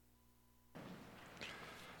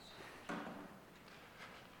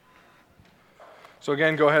So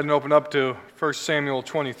again, go ahead and open up to 1 Samuel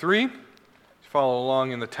 23. Follow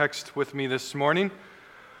along in the text with me this morning.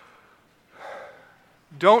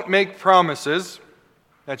 Don't make promises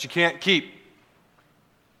that you can't keep.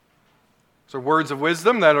 These are words of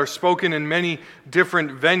wisdom that are spoken in many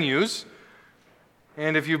different venues.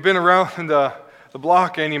 And if you've been around the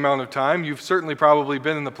block any amount of time, you've certainly probably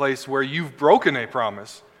been in the place where you've broken a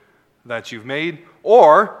promise that you've made,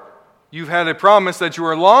 or you've had a promise that you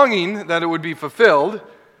were longing that it would be fulfilled,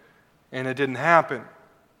 and it didn't happen.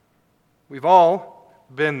 We've all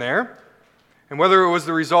been there. And whether it was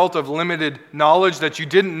the result of limited knowledge that you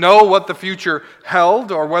didn't know what the future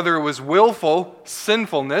held, or whether it was willful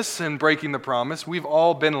sinfulness in breaking the promise, we've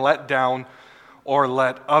all been let down or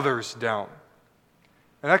let others down.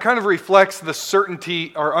 And that kind of reflects the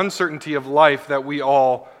certainty or uncertainty of life that we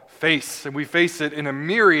all face. And we face it in a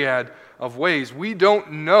myriad of ways. We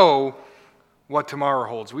don't know what tomorrow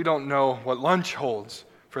holds. We don't know what lunch holds,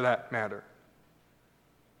 for that matter.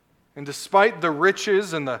 And despite the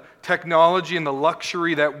riches and the technology and the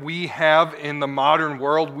luxury that we have in the modern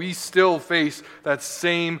world, we still face that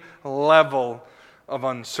same level of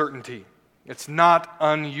uncertainty. It's not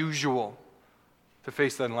unusual to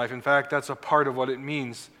face that in life. In fact, that's a part of what it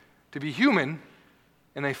means to be human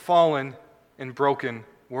in a fallen and broken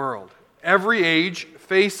world. Every age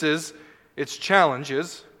faces its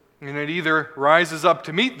challenges, and it either rises up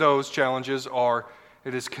to meet those challenges or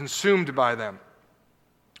it is consumed by them.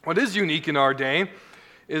 What is unique in our day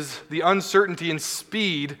is the uncertainty and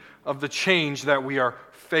speed of the change that we are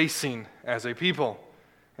facing as a people,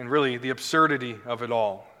 and really the absurdity of it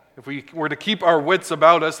all. If we were to keep our wits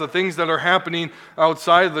about us, the things that are happening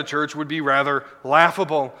outside of the church would be rather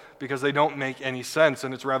laughable because they don't make any sense,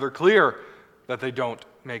 and it's rather clear that they don't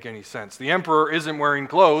make any sense. The emperor isn't wearing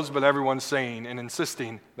clothes, but everyone's saying and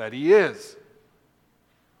insisting that he is.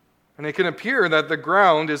 And it can appear that the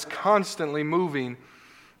ground is constantly moving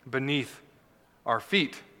beneath our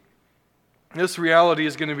feet. This reality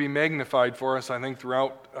is going to be magnified for us, I think,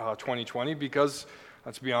 throughout 2020 because,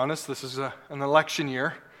 let's be honest, this is an election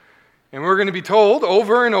year. And we're going to be told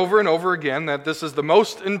over and over and over again that this is the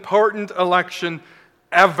most important election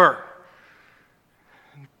ever.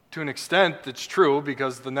 To an extent, it's true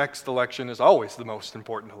because the next election is always the most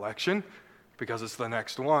important election because it's the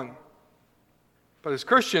next one. But as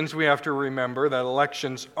Christians, we have to remember that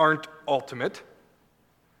elections aren't ultimate.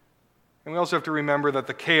 And we also have to remember that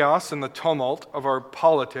the chaos and the tumult of our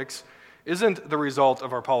politics isn't the result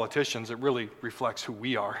of our politicians. It really reflects who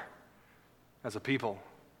we are as a people.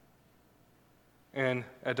 And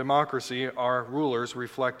a democracy, our rulers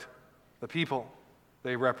reflect the people.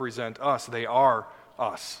 They represent us. They are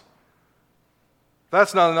us.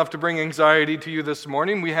 That's not enough to bring anxiety to you this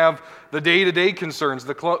morning. We have the day-to-day concerns,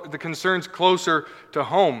 the concerns closer to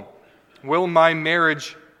home. Will my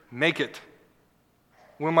marriage make it?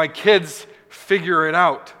 Will my kids figure it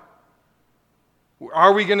out?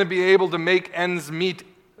 Are we going to be able to make ends meet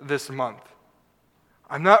this month?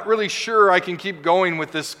 I'm not really sure I can keep going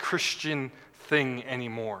with this Christian thing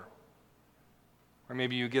anymore. Or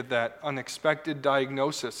maybe you get that unexpected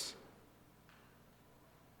diagnosis.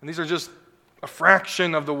 And these are just a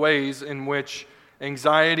fraction of the ways in which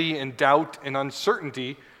anxiety and doubt and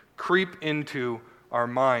uncertainty creep into our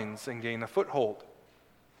minds and gain a foothold.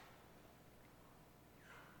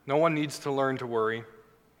 No one needs to learn to worry.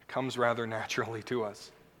 It comes rather naturally to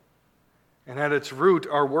us. And at its root,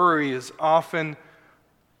 our worry is often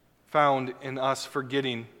found in us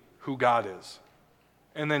forgetting who God is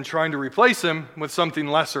and then trying to replace him with something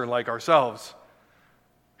lesser like ourselves.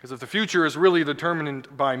 Because if the future is really determined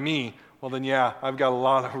by me, well then yeah, I've got a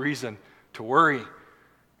lot of reason to worry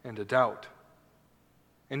and to doubt.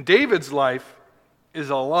 And David's life is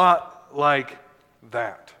a lot like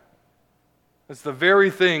that. It's the very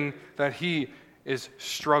thing that he is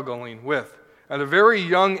struggling with. At a very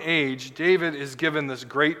young age, David is given this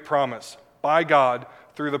great promise by God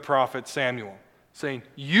through the prophet Samuel, saying,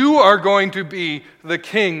 "You are going to be the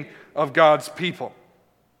king of God's people."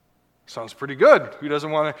 Sounds pretty good. Who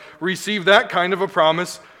doesn't want to receive that kind of a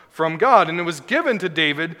promise from God? And it was given to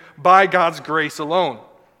David by God's grace alone.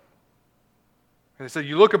 And it said,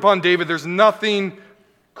 you look upon David, there's nothing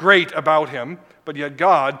great about him, but yet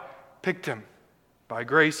God picked him by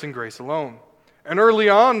grace and grace alone. And early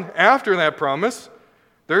on, after that promise,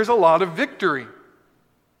 there's a lot of victory.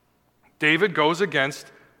 David goes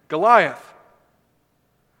against Goliath.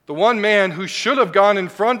 The one man who should have gone in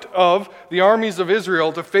front of the armies of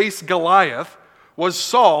Israel to face Goliath was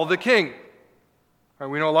Saul the king.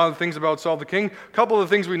 We know a lot of things about Saul the king. A couple of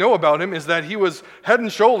the things we know about him is that he was head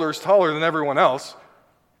and shoulders taller than everyone else.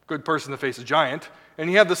 Good person to face a giant. and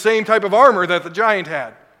he had the same type of armor that the giant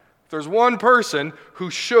had. If there's one person who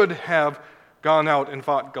should have gone out and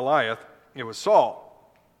fought Goliath, it was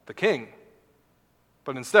Saul, the king.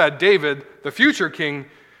 But instead, David, the future king,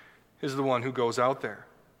 is the one who goes out there.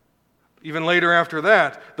 Even later after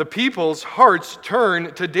that, the people's hearts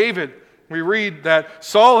turn to David. We read that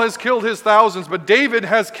Saul has killed his thousands, but David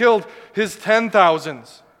has killed his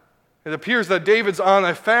 10,000s. It appears that David's on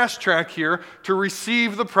a fast track here to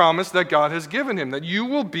receive the promise that God has given him, that you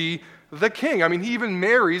will be the king. I mean, he even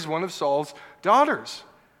marries one of Saul's daughters.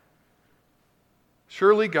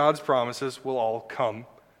 Surely God's promises will all come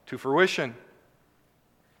to fruition.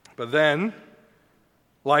 But then,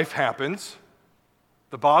 life happens,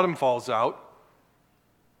 the bottom falls out,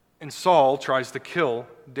 and Saul tries to kill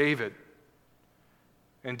David.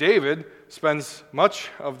 And David spends much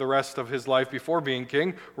of the rest of his life before being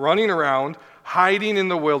king running around, hiding in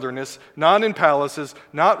the wilderness, not in palaces,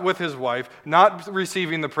 not with his wife, not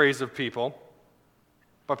receiving the praise of people,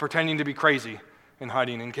 but pretending to be crazy and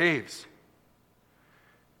hiding in caves.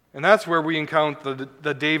 And that's where we encounter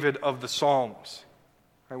the David of the Psalms,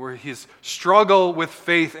 right, where his struggle with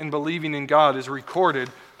faith and believing in God is recorded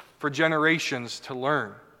for generations to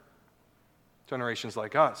learn, generations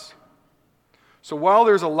like us. So while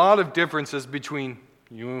there's a lot of differences between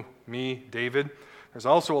you, me, David, there's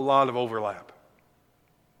also a lot of overlap.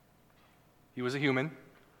 He was a human,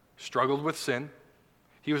 struggled with sin.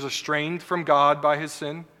 He was estranged from God by his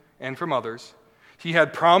sin and from others. He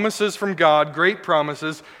had promises from God, great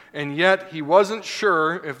promises, and yet he wasn't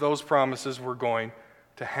sure if those promises were going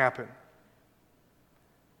to happen.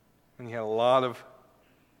 And he had a lot of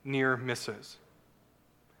near misses.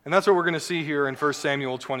 And that's what we're going to see here in 1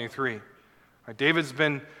 Samuel 23. David's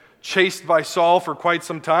been chased by Saul for quite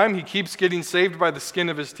some time. He keeps getting saved by the skin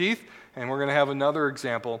of his teeth, and we're going to have another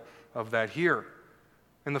example of that here.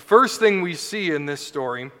 And the first thing we see in this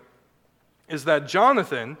story is that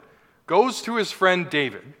Jonathan goes to his friend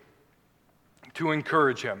David to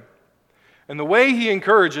encourage him. And the way he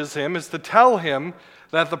encourages him is to tell him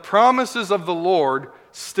that the promises of the Lord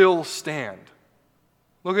still stand.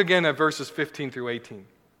 Look again at verses 15 through 18.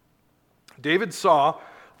 David saw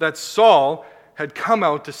that Saul had come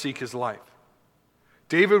out to seek his life.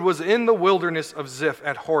 David was in the wilderness of Ziph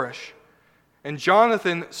at Horesh, and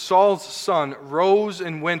Jonathan, Saul's son, rose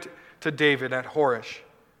and went to David at Horesh,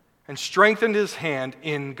 and strengthened his hand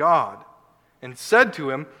in God, and said to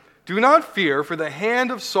him, "Do not fear, for the hand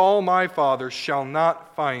of Saul my father shall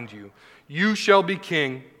not find you. You shall be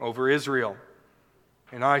king over Israel,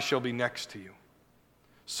 and I shall be next to you.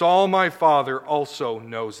 Saul my father also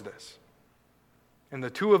knows this." And the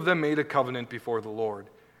two of them made a covenant before the Lord.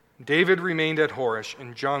 David remained at Horesh,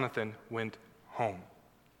 and Jonathan went home.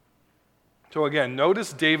 So again,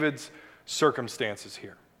 notice David's circumstances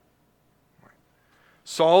here.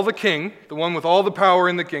 Saul the king, the one with all the power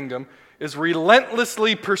in the kingdom, is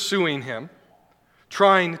relentlessly pursuing him,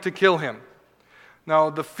 trying to kill him. Now,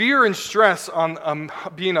 the fear and stress on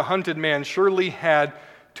being a hunted man surely had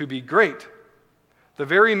to be great. The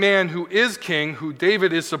very man who is king, who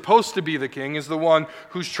David is supposed to be the king, is the one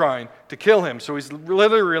who's trying to kill him. So he's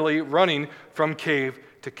literally running from cave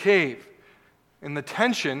to cave. And the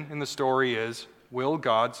tension in the story is, will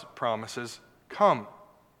God's promises come?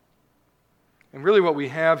 And really what we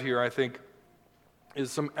have here, I think,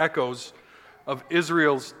 is some echoes of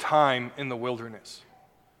Israel's time in the wilderness.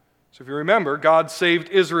 So if you remember, God saved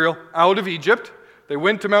Israel out of Egypt. They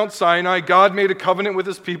went to Mount Sinai. God made a covenant with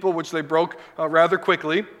his people, which they broke rather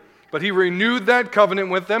quickly. But he renewed that covenant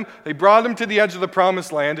with them. They brought them to the edge of the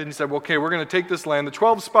promised land, and he said, well, okay, we're going to take this land. The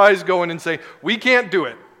 12 spies go in and say, we can't do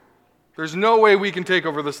it. There's no way we can take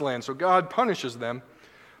over this land. So God punishes them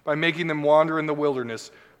by making them wander in the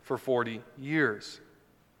wilderness for 40 years.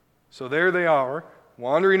 So there they are,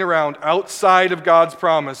 wandering around outside of God's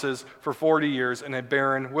promises for 40 years in a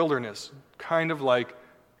barren wilderness, kind of like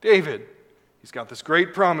David. He's got this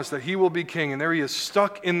great promise that he will be king, and there he is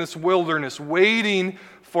stuck in this wilderness, waiting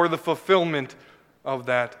for the fulfillment of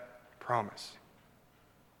that promise.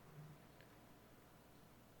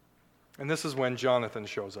 And this is when Jonathan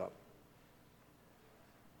shows up.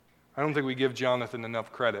 I don't think we give Jonathan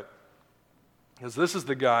enough credit, because this is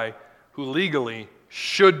the guy who legally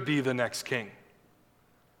should be the next king.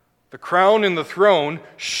 The crown and the throne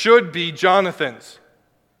should be Jonathan's.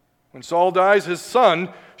 When Saul dies, his son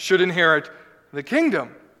should inherit the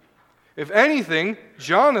kingdom. If anything,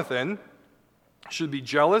 Jonathan should be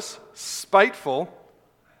jealous, spiteful,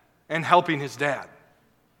 and helping his dad.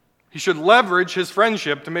 He should leverage his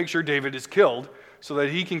friendship to make sure David is killed so that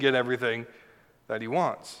he can get everything that he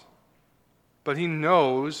wants. But he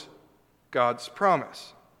knows God's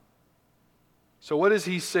promise. So what does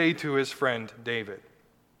he say to his friend David?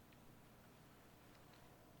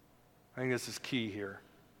 I think this is key here.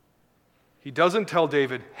 He doesn't tell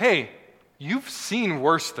David, hey, you've seen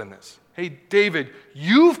worse than this. Hey, David,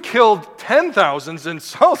 you've killed 10,000s and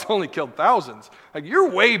Saul's only killed thousands. Like, you're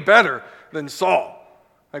way better than Saul.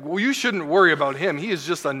 Like, well, you shouldn't worry about him. He is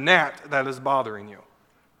just a gnat that is bothering you.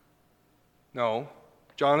 No,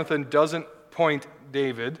 Jonathan doesn't point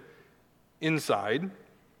David inside.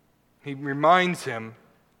 He reminds him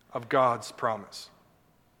of God's promise.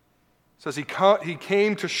 It says he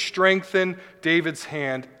came to strengthen David's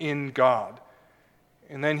hand in God.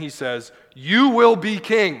 And then he says, you will be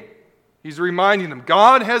king. He's reminding them,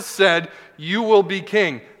 God has said, you will be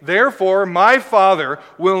king. Therefore, my father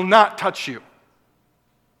will not touch you.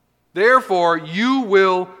 Therefore, you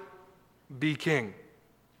will be king.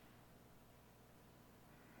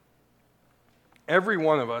 Every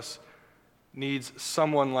one of us needs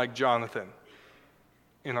someone like Jonathan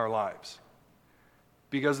in our lives.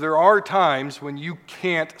 Because there are times when you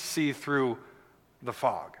can't see through the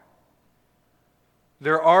fog.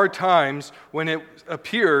 There are times when it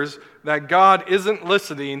appears that God isn't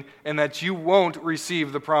listening and that you won't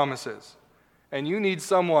receive the promises. And you need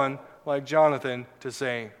someone like Jonathan to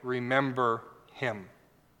say, remember him.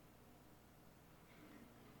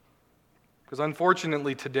 Because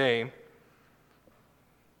unfortunately today,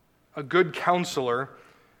 a good counselor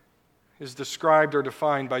is described or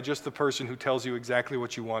defined by just the person who tells you exactly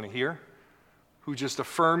what you want to hear, who just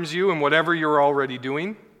affirms you in whatever you're already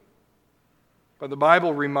doing. But the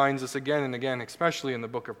Bible reminds us again and again, especially in the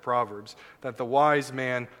book of Proverbs, that the wise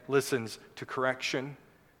man listens to correction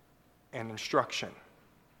and instruction.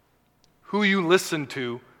 Who you listen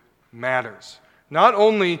to matters. Not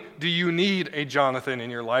only do you need a Jonathan in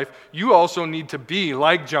your life, you also need to be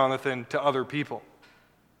like Jonathan to other people.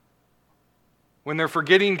 When they're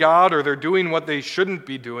forgetting God or they're doing what they shouldn't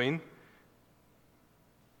be doing,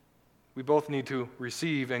 we both need to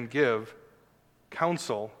receive and give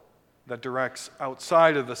counsel that directs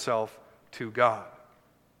outside of the self to God.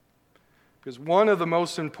 Because one of the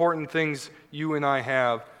most important things you and I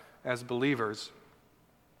have as believers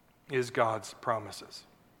is God's promises.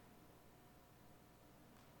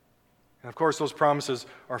 And of course, those promises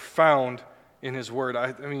are found in His Word.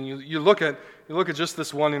 I mean, you look at just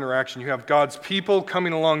this one interaction. You have God's people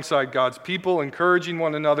coming alongside God's people, encouraging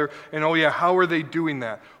one another. And oh yeah, how are they doing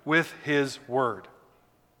that? With His Word.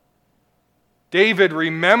 David,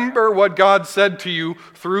 remember what God said to you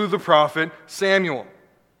through the prophet Samuel.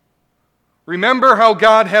 Remember how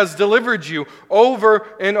God has delivered you over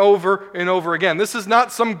and over and over again. This is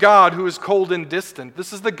not some God who is cold and distant.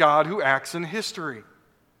 This is the God who acts in history.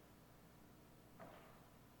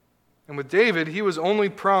 And with David, he was only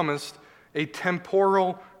promised a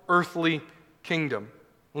temporal, earthly kingdom,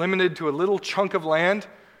 limited to a little chunk of land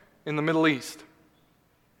in the Middle East.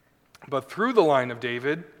 But through the line of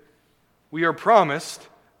David, we are promised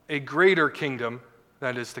a greater kingdom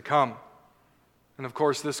that is to come. And of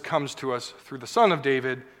course, this comes to us through the Son of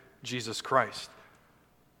David, Jesus Christ.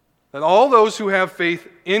 That all those who have faith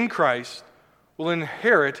in Christ will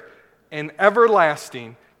inherit an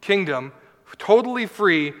everlasting kingdom totally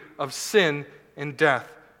free of sin and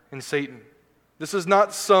death and Satan. This is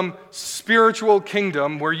not some spiritual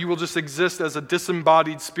kingdom where you will just exist as a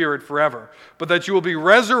disembodied spirit forever, but that you will be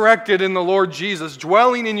resurrected in the Lord Jesus,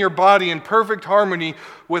 dwelling in your body in perfect harmony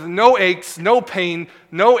with no aches, no pain,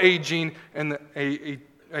 no aging, and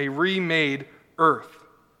a remade earth.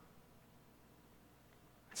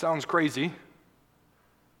 It sounds crazy,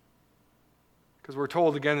 because we're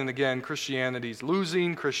told again and again Christianity's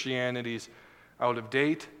losing, Christianity's out of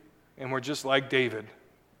date, and we're just like David,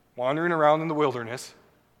 wandering around in the wilderness,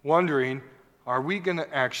 wondering, are we going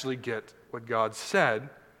to actually get what God said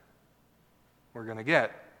we're going to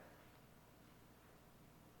get?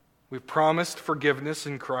 We've promised forgiveness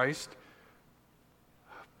in Christ,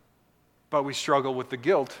 but we struggle with the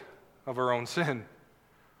guilt of our own sin.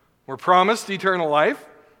 We're promised eternal life,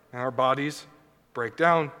 and our bodies break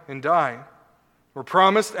down and die. We're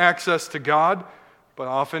promised access to God, but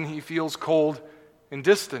often He feels cold and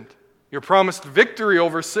distant. You're promised victory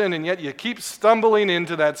over sin, and yet you keep stumbling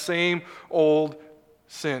into that same old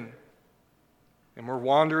sin. And we're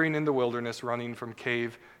wandering in the wilderness, running from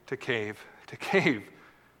cave to cave to cave.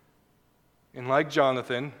 And like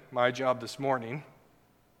Jonathan, my job this morning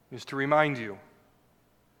is to remind you,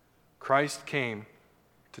 Christ came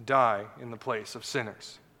to die in the place of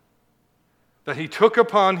sinners. That He took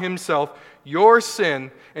upon Himself your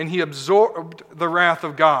sin, and He absorbed the wrath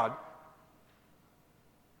of God.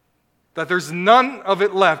 That there's none of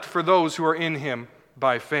it left for those who are in Him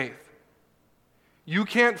by faith. You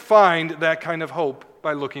can't find that kind of hope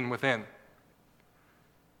by looking within.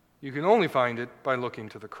 You can only find it by looking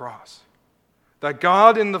to the cross. That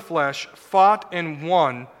God in the flesh fought and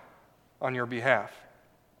won on your behalf.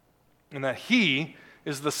 And that He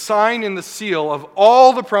is the sign and the seal of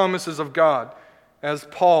all the promises of God, as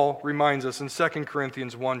Paul reminds us in 2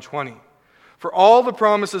 Corinthians 1:20. For all the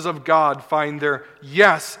promises of God find their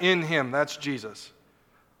yes in Him. That's Jesus.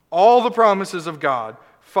 All the promises of God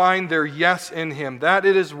find their yes in Him. That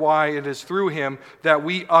it is why it is through Him that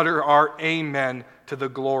we utter our amen to the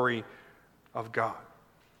glory of God.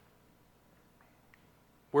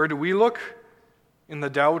 Where do we look in the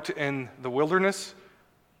doubt and the wilderness?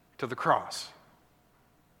 To the cross.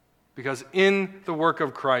 Because in the work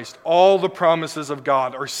of Christ, all the promises of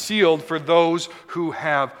God are sealed for those who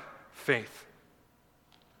have faith.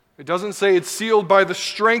 It doesn't say it's sealed by the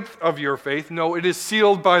strength of your faith. No, it is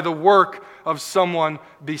sealed by the work of someone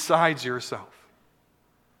besides yourself.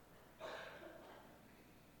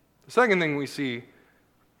 The second thing we see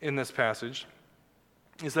in this passage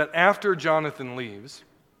is that after Jonathan leaves,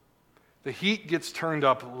 the heat gets turned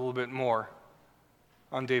up a little bit more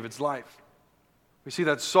on David's life. We see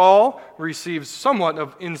that Saul receives somewhat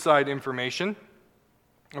of inside information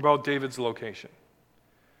about David's location.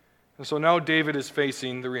 And so now David is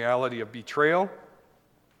facing the reality of betrayal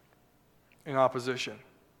and opposition.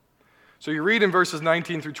 So you read in verses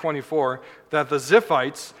 19 through 24 that the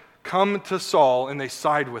Ziphites come to Saul and they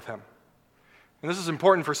side with him. And this is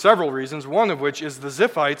important for several reasons, one of which is the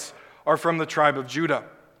Ziphites are from the tribe of Judah,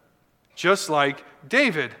 just like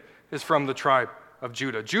David is from the tribe of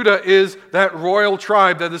Judah. Judah is that royal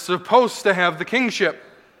tribe that is supposed to have the kingship.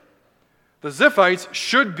 The Ziphites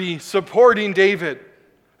should be supporting David.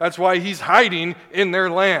 That's why he's hiding in their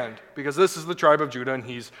land, because this is the tribe of Judah and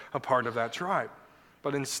he's a part of that tribe.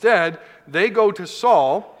 But instead, they go to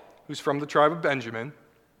Saul, who's from the tribe of Benjamin,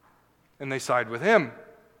 and they side with him.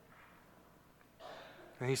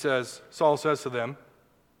 And Saul says to them,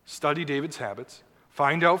 study David's habits,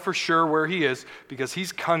 find out for sure where he is, because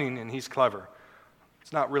he's cunning and he's clever.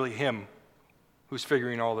 It's not really him who's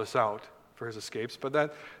figuring all this out for his escapes,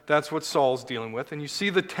 but that's what Saul's dealing with. And you see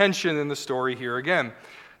the tension in the story here again.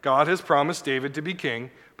 God has promised David to be king,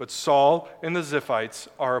 but Saul and the Ziphites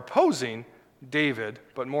are opposing David,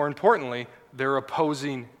 but more importantly, they're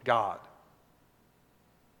opposing God.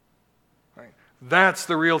 Right? That's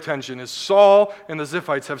the real tension, is Saul and the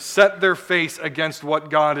Ziphites have set their face against what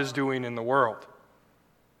God is doing in the world.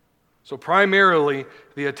 So primarily,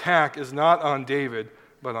 the attack is not on David,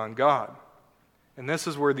 but on God. And this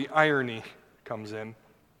is where the irony comes in,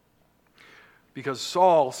 because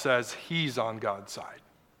Saul says he's on God's side.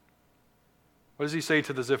 What does he say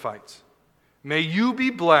to the Ziphites? May you be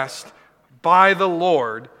blessed by the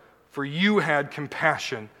Lord, for you had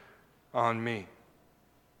compassion on me.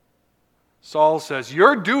 Saul says,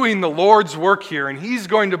 you're doing the Lord's work here, and he's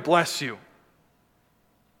going to bless you.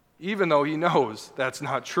 Even though he knows that's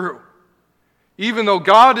not true. Even though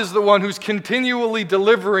God is the one who's continually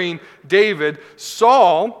delivering David,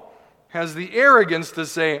 Saul has the arrogance to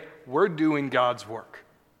say, we're doing God's work.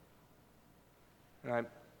 And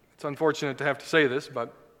it's unfortunate to have to say this,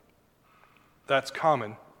 but that's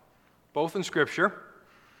common, both in Scripture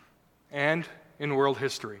and in world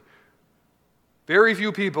history. Very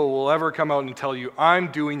few people will ever come out and tell you,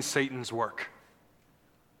 I'm doing Satan's work.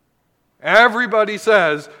 Everybody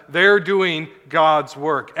says they're doing God's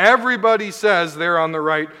work. Everybody says they're on the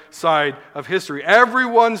right side of history.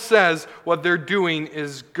 Everyone says what they're doing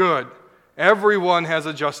is good. Everyone has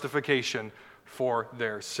a justification for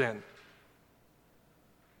their sin.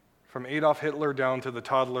 From Adolf Hitler down to the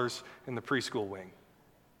toddlers in the preschool wing.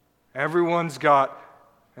 Everyone's got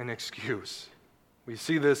an excuse. We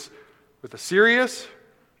see this with the serious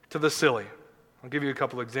to the silly. I'll give you a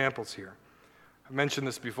couple examples here. I mentioned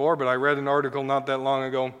this before, but I read an article not that long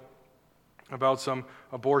ago about some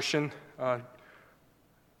abortion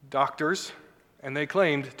doctors, and they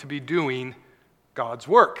claimed to be doing God's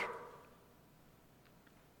work.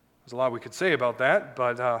 There's a lot we could say about that,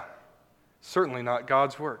 but certainly not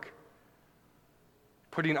God's work.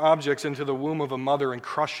 Putting objects into the womb of a mother and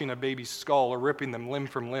crushing a baby's skull or ripping them limb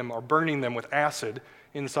from limb or burning them with acid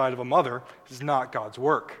inside of a mother is not God's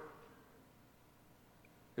work.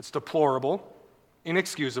 It's deplorable,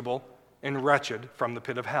 inexcusable, and wretched from the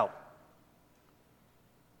pit of hell.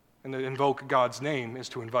 And to invoke God's name is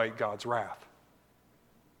to invite God's wrath.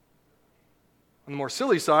 On the more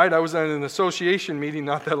silly side, I was at an association meeting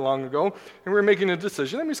not that long ago, and we were making a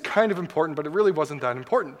decision. I mean, it's kind of important, but it really wasn't that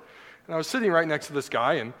important. And I was sitting right next to this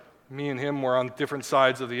guy, and me and him were on different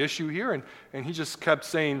sides of the issue here, and he just kept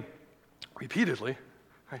saying repeatedly,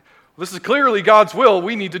 This is clearly God's will.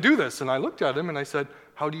 We need to do this. And I looked at him and I said,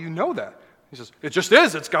 how do you know that? He says, it just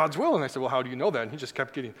is. It's God's will. And I said, well, how do you know that? And he just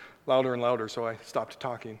kept getting louder and louder, so I stopped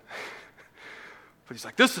talking. But he's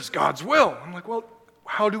like, this is God's will. I'm like, well,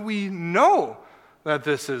 how do we know that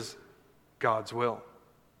this is God's will?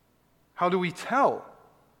 How do we tell?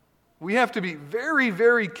 We have to be very,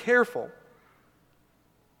 very careful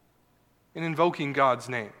in invoking God's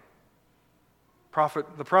name.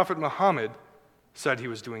 The prophet Muhammad said he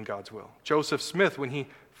was doing God's will. Joseph Smith, when he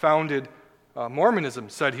founded Mormonism,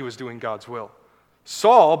 said he was doing God's will.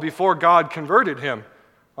 Saul, before God converted him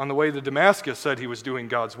on the way to Damascus, said he was doing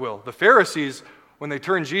God's will. The Pharisees, when they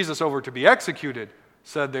turned Jesus over to be executed,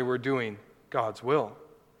 said they were doing God's will.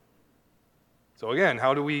 So again,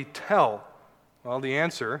 how do we tell? Well, the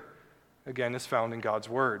answer, again, is found in God's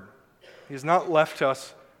Word. He has not left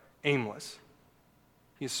us aimless.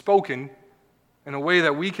 He has spoken in a way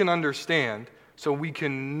that we can understand so we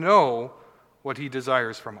can know what He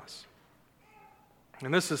desires from us.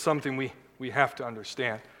 And this is something we have to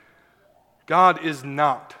understand. God is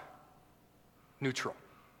not neutral.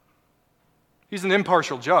 He's an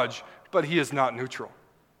impartial judge, but He is not neutral.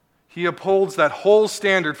 He upholds that whole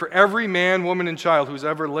standard for every man, woman, and child who's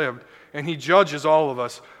ever lived, and He judges all of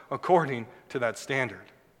us according to that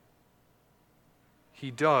standard. He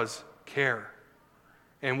does care.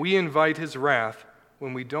 And we invite His wrath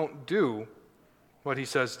when we don't do what He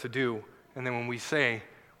says to do, and then when we say,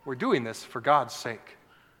 we're doing this for God's sake.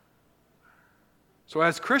 So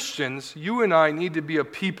as Christians, you and I need to be a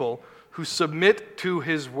people who submit to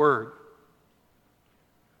His Word.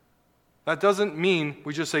 That doesn't mean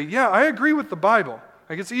we just say, yeah, I agree with the Bible.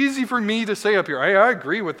 Like, it's easy for me to say up here, I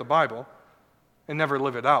agree with the Bible, and never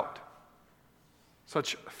live it out.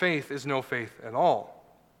 Such faith is no faith at all.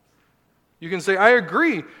 You can say, I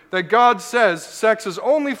agree that God says sex is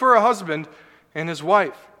only for a husband and his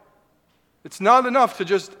wife. It's not enough to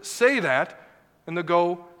just say that and to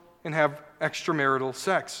go and have extramarital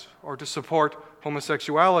sex, or to support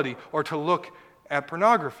homosexuality, or to look at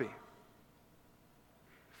pornography.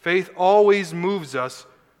 Faith always moves us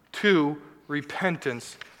to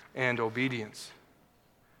repentance and obedience.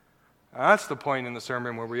 That's the point in the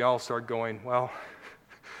sermon where we all start going, well,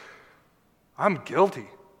 I'm guilty.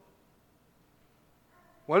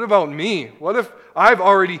 What about me? What if I've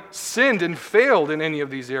already sinned and failed in any of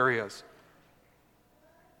these areas?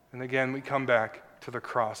 And again, we come back to the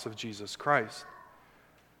cross of Jesus Christ.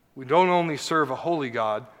 We don't only serve a holy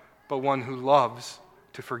God, but one who loves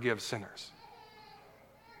to forgive sinners.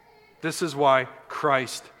 This is why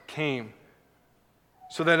Christ came.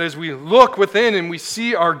 So that as we look within and we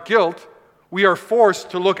see our guilt, we are forced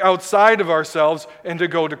to look outside of ourselves and to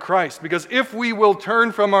go to Christ. Because if we will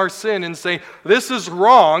turn from our sin and say, this is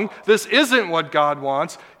wrong, this isn't what God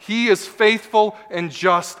wants, He is faithful and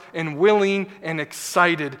just and willing and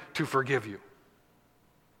excited to forgive you.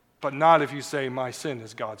 But not if you say, my sin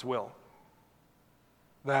is God's will.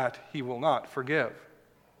 That He will not forgive.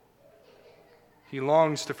 He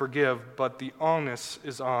longs to forgive, but the onus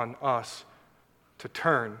is on us to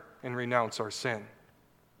turn and renounce our sin.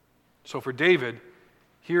 So for David,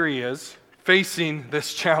 here he is facing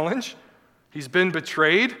this challenge. He's been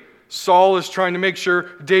betrayed. Saul is trying to make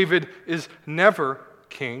sure David is never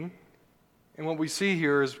king. And what we see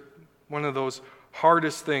here is one of those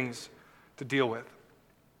hardest things to deal with.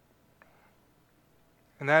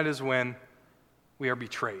 And that is when we are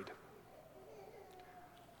betrayed.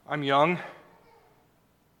 I'm young.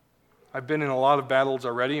 I've been in a lot of battles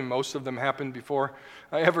already, and most of them happened before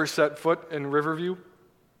I ever set foot in Riverview.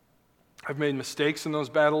 I've made mistakes in those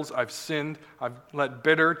battles. I've sinned. I've let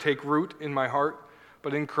bitter take root in my heart.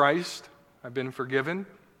 But in Christ, I've been forgiven.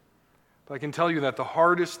 But I can tell you that the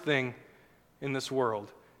hardest thing in this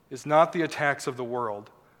world is not the attacks of the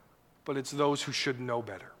world, but it's those who should know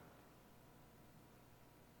better.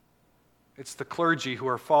 It's the clergy who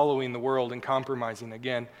are following the world and compromising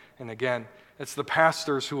again and again. It's the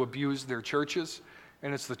pastors who abuse their churches,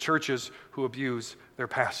 and it's the churches who abuse their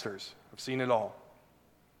pastors. I've seen it all.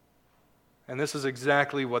 And this is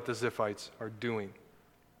exactly what the Ziphites are doing.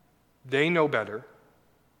 They know better,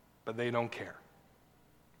 but they don't care.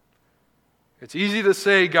 It's easy to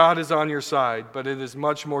say God is on your side, but it is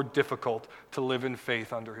much more difficult to live in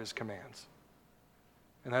faith under His commands.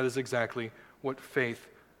 And that is exactly what faith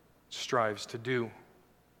strives to do,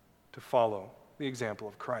 to follow the example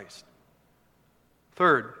of Christ.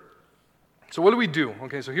 Third, so what do we do?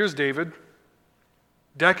 Okay, so here's David.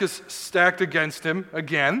 Deck is stacked against him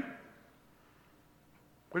again.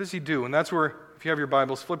 What does he do? And that's where, if you have your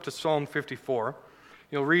Bibles, flip to Psalm 54.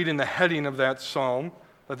 You'll read in the heading of that psalm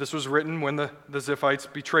that this was written when the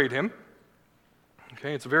Ziphites betrayed him.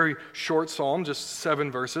 Okay, it's a very short psalm, just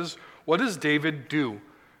 7 verses. What does David do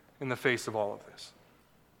in the face of all of this?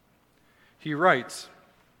 He writes,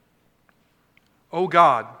 "O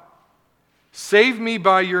God, save me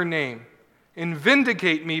by your name, and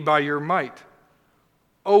vindicate me by your might.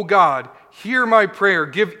 O God, hear my prayer,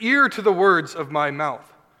 give ear to the words of my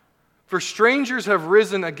mouth. For strangers have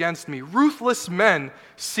risen against me, ruthless men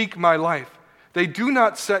seek my life. They do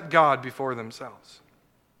not set God before themselves.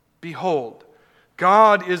 Behold,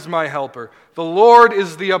 God is my helper. The Lord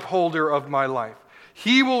is the upholder of my life.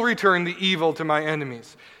 He will return the evil to my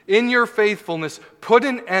enemies. In your faithfulness, put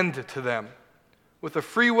an end to them. With a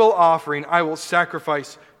freewill offering, I will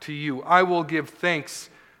sacrifice to you. I will give thanks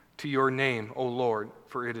to your name, O Lord,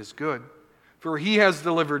 for it is good. For he has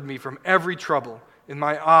delivered me from every trouble, and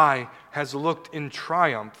my eye has looked in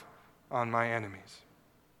triumph on my enemies."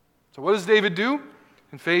 So what does David do?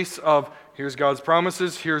 In face of, here's God's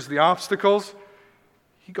promises, here's the obstacles,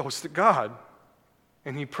 he goes to God,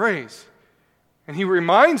 and he prays. And he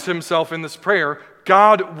reminds himself in this prayer,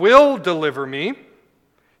 God will deliver me.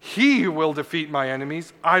 He will defeat my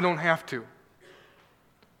enemies. I don't have to.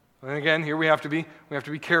 And again, here we have to be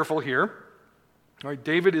careful here. All right,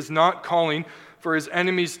 David is not calling for his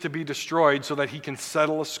enemies to be destroyed so that he can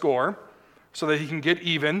settle a score, so that he can get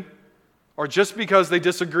even, or just because they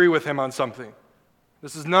disagree with him on something.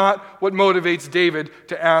 This is not what motivates David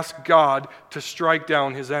to ask God to strike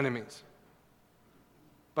down his enemies,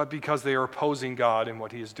 but because they are opposing God and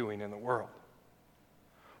what he is doing in the world.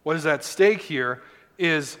 What is at stake here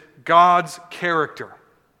is God's character.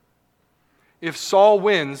 If Saul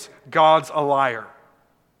wins, God's a liar.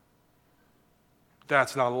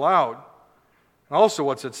 That's not allowed. Also,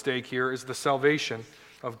 what's at stake here is the salvation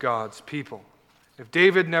of God's people. If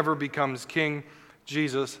David never becomes king,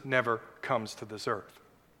 Jesus never comes to this earth.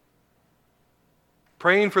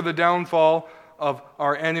 Praying for the downfall of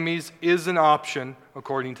our enemies is an option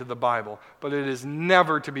according to the Bible, but it is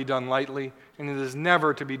never to be done lightly, and it is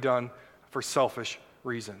never to be done for selfish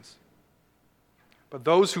reasons. But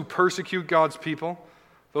those who persecute God's people,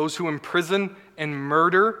 those who imprison and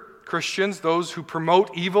murder Christians, those who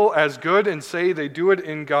promote evil as good and say they do it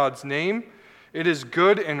in God's name, it is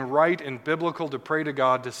good and right and biblical to pray to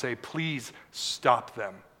God to say, please stop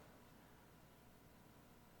them.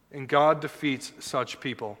 And God defeats such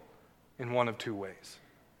people in one of 2 ways.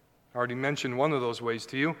 I already mentioned one of those ways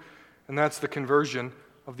to you, and that's the conversion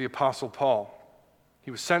of the Apostle Paul.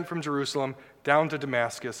 He was sent from Jerusalem down to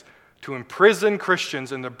Damascus to imprison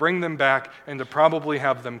Christians and to bring them back and to probably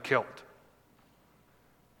have them killed.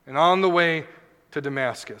 And on the way to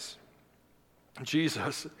Damascus,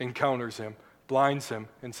 Jesus encounters him, blinds him,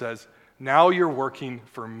 and says, "Now you're working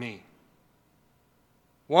for me."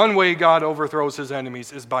 One way God overthrows his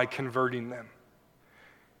enemies is by converting them.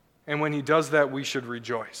 And when he does that, we should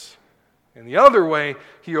rejoice. And the other way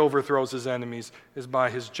he overthrows his enemies is by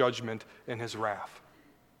his judgment and his wrath.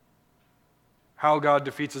 How God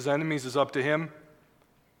defeats his enemies is up to him,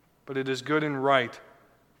 but it is good and right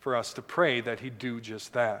for us to pray that he do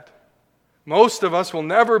just that. Most of us will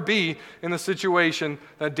never be in the situation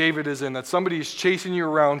that David is in, that somebody is chasing you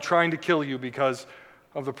around trying to kill you because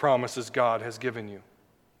of the promises God has given you.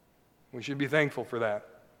 We should be thankful for that.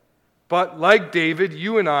 But like David,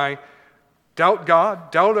 you and I doubt God,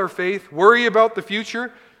 doubt our faith, worry about the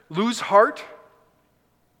future, lose heart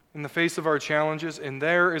in the face of our challenges, and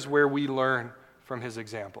there is where we learn from his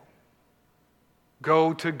example.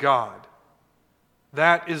 Go to God.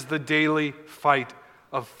 That is the daily fight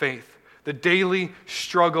of faith. The daily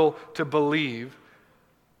struggle to believe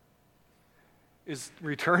is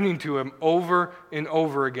returning to him over and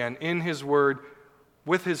over again in his word,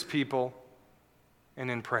 with his people,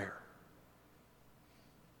 and in prayer.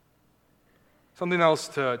 Something else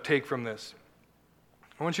to take from this.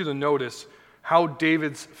 I want you to notice how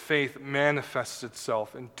David's faith manifests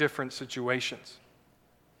itself in different situations.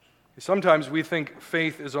 Sometimes we think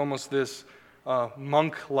faith is almost this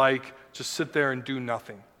monk-like, just sit there and do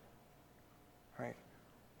nothing. Right?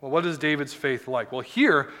 Well, what is David's faith like? Well,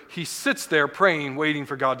 here, he sits there praying, waiting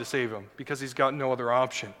for God to save him, because he's got no other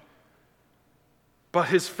option. But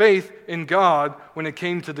his faith in God, when it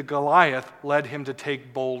came to the Goliath, led him to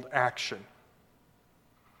take bold action.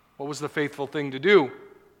 What was the faithful thing to do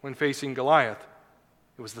when facing Goliath?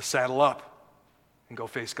 It was to saddle up and go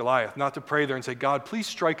face Goliath. Not to pray there and say, God, please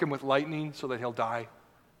strike him with lightning so that he'll die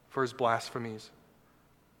for his blasphemies.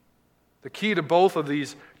 The key to both of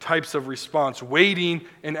these types of response, waiting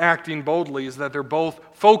and acting boldly, is that they're both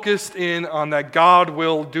focused in on that God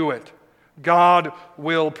will do it. God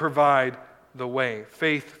will provide the way.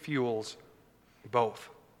 Faith fuels both.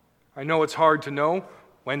 I know it's hard to know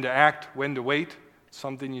when to act, when to wait, It's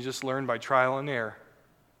something you just learn by trial and error.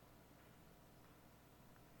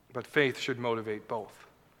 But faith should motivate both.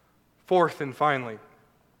 Fourth and finally,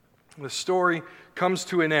 the story comes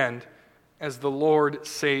to an end as the Lord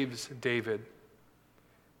saves David.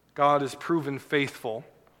 God is proven faithful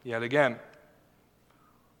yet again.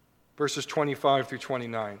 Verses 25 through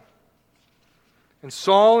 29. And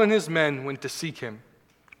Saul and his men went to seek him.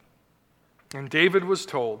 And David was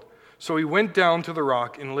told, so he went down to the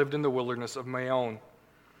rock and lived in the wilderness of Maon.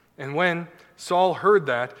 And when Saul heard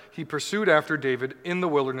that, he pursued after David in the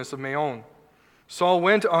wilderness of Maon. Saul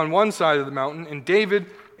went on one side of the mountain, and David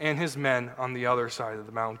and his men on the other side of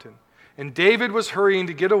the mountain. And David was hurrying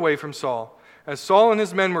to get away from Saul. As Saul and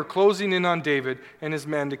his men were closing in on David and his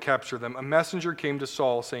men to capture them, a messenger came to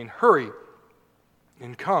Saul saying, hurry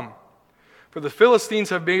and come, for the Philistines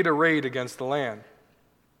have made a raid against the land.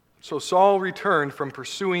 So Saul returned from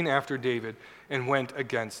pursuing after David and went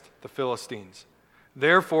against the Philistines.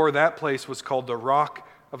 Therefore that place was called the Rock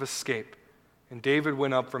of Escape. And David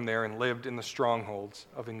went up from there and lived in the strongholds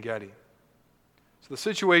of En-gedi. So the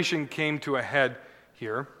situation came to a head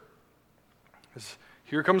here.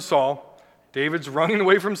 Here comes Saul. David's running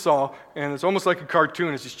away from Saul, and it's almost like a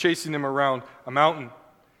cartoon as he's chasing him around a mountain.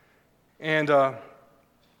 And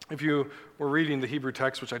if you were reading the Hebrew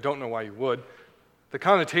text, which I don't know why you would, the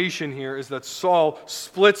connotation here is that Saul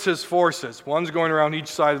splits his forces. One's going around each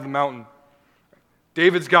side of the mountain.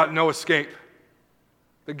 David's got no escape.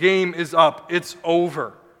 The game is up. It's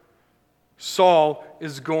over. Saul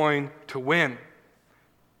is going to win.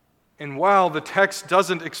 And while the text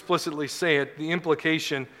doesn't explicitly say it, the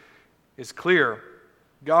implication is clear.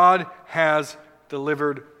 God has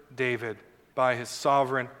delivered David by his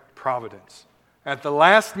sovereign providence. At the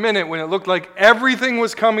last minute, when it looked like everything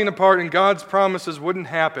was coming apart and God's promises wouldn't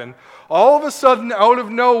happen, all of a sudden, out of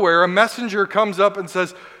nowhere, a messenger comes up and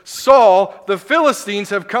says, Saul, the Philistines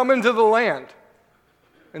have come into the land.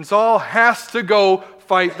 And Saul has to go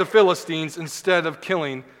fight the Philistines instead of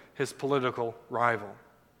killing his political rival.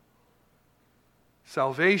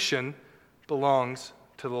 Salvation belongs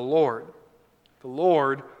to the Lord. The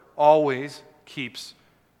Lord always keeps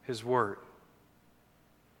his word.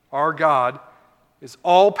 Our God is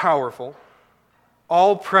all-powerful,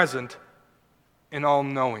 all-present, and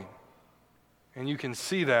all-knowing. And you can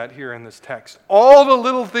see that here in this text. All the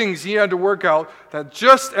little things he had to work out that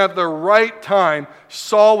just at the right time,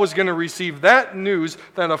 Saul was going to receive that news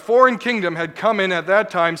that a foreign kingdom had come in at that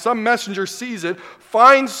time. Some messenger sees it,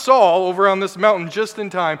 finds Saul over on this mountain just in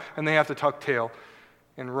time, and they have to tuck tail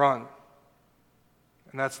and run.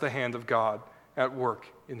 And that's the hand of God at work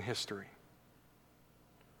in history.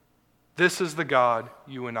 This is the God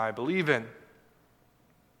you and I believe in.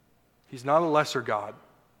 He's not a lesser God.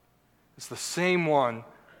 It's the same one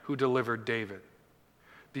who delivered David.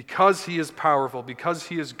 Because he is powerful, because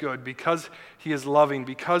he is good, because he is loving,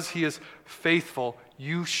 because he is faithful,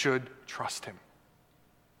 you should trust him.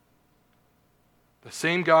 The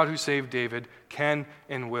same God who saved David can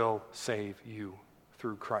and will save you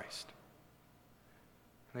through Christ.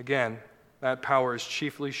 And again, that power is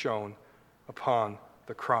chiefly shown upon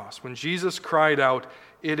the cross. When Jesus cried out,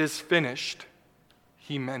 "It is finished,"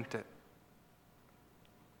 he meant it.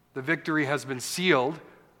 The victory has been sealed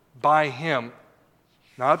by him,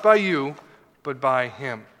 not by you, but by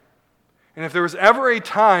him. And if there was ever a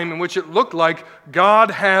time in which it looked like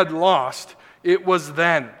God had lost, it was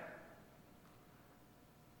then.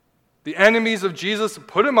 The enemies of Jesus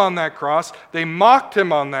put him on that cross. They mocked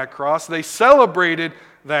him on that cross. They celebrated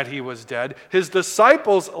that he was dead. His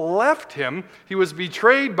disciples left him. He was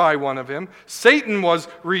betrayed by one of them. Satan was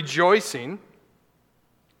rejoicing.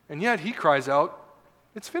 And yet he cries out,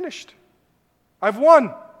 "It's finished. I've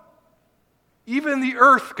won." Even the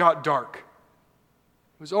earth got dark.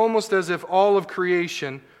 It was almost as if all of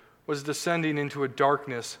creation was descending into a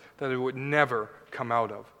darkness that it would never come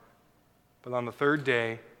out of. But on the third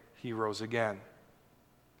day, he rose again.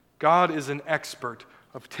 God is an expert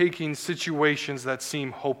of taking situations that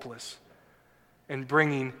seem hopeless and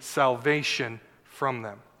bringing salvation from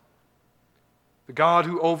them. The God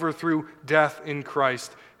who overthrew death in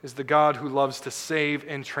Christ is the God who loves to save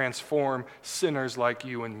and transform sinners like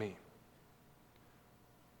you and me.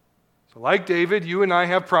 So like David, you and I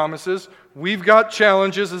have promises. We've got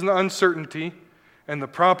challenges and uncertainty, and the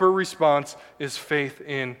proper response is faith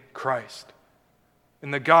in Christ.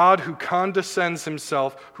 In the God who condescends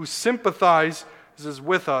himself, who sympathizes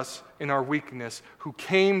with us in our weakness, who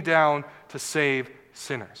came down to save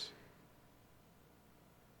sinners.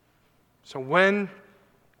 So when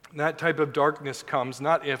that type of darkness comes,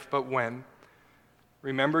 not if, but when,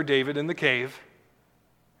 remember David in the cave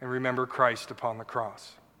and remember Christ upon the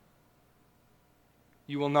cross.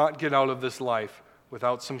 you will not get out of this life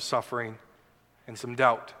without some suffering and some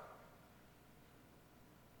doubt.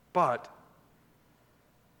 But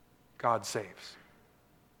God saves.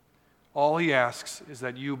 All he asks is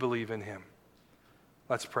that you believe in him.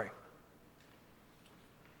 Let's pray.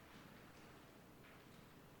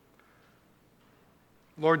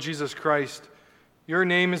 Lord Jesus Christ, your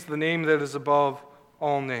name is the name that is above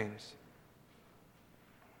all names.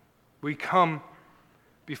 We come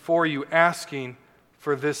before you asking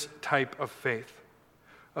for this type of faith,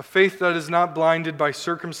 a faith that is not blinded by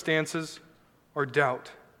circumstances or doubt,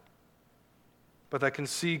 but that can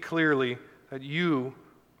see clearly that you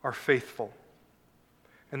are faithful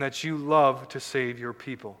and that you love to save your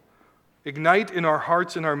people. Ignite in our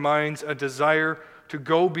hearts and our minds a desire to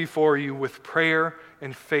go before you with prayer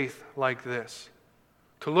and faith like this,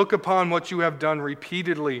 to look upon what you have done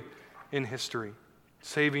repeatedly in history,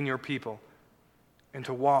 saving your people, and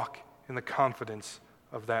to walk in the confidence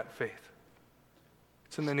of that faith.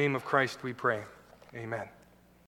 It's in the name of Christ we pray. Amen.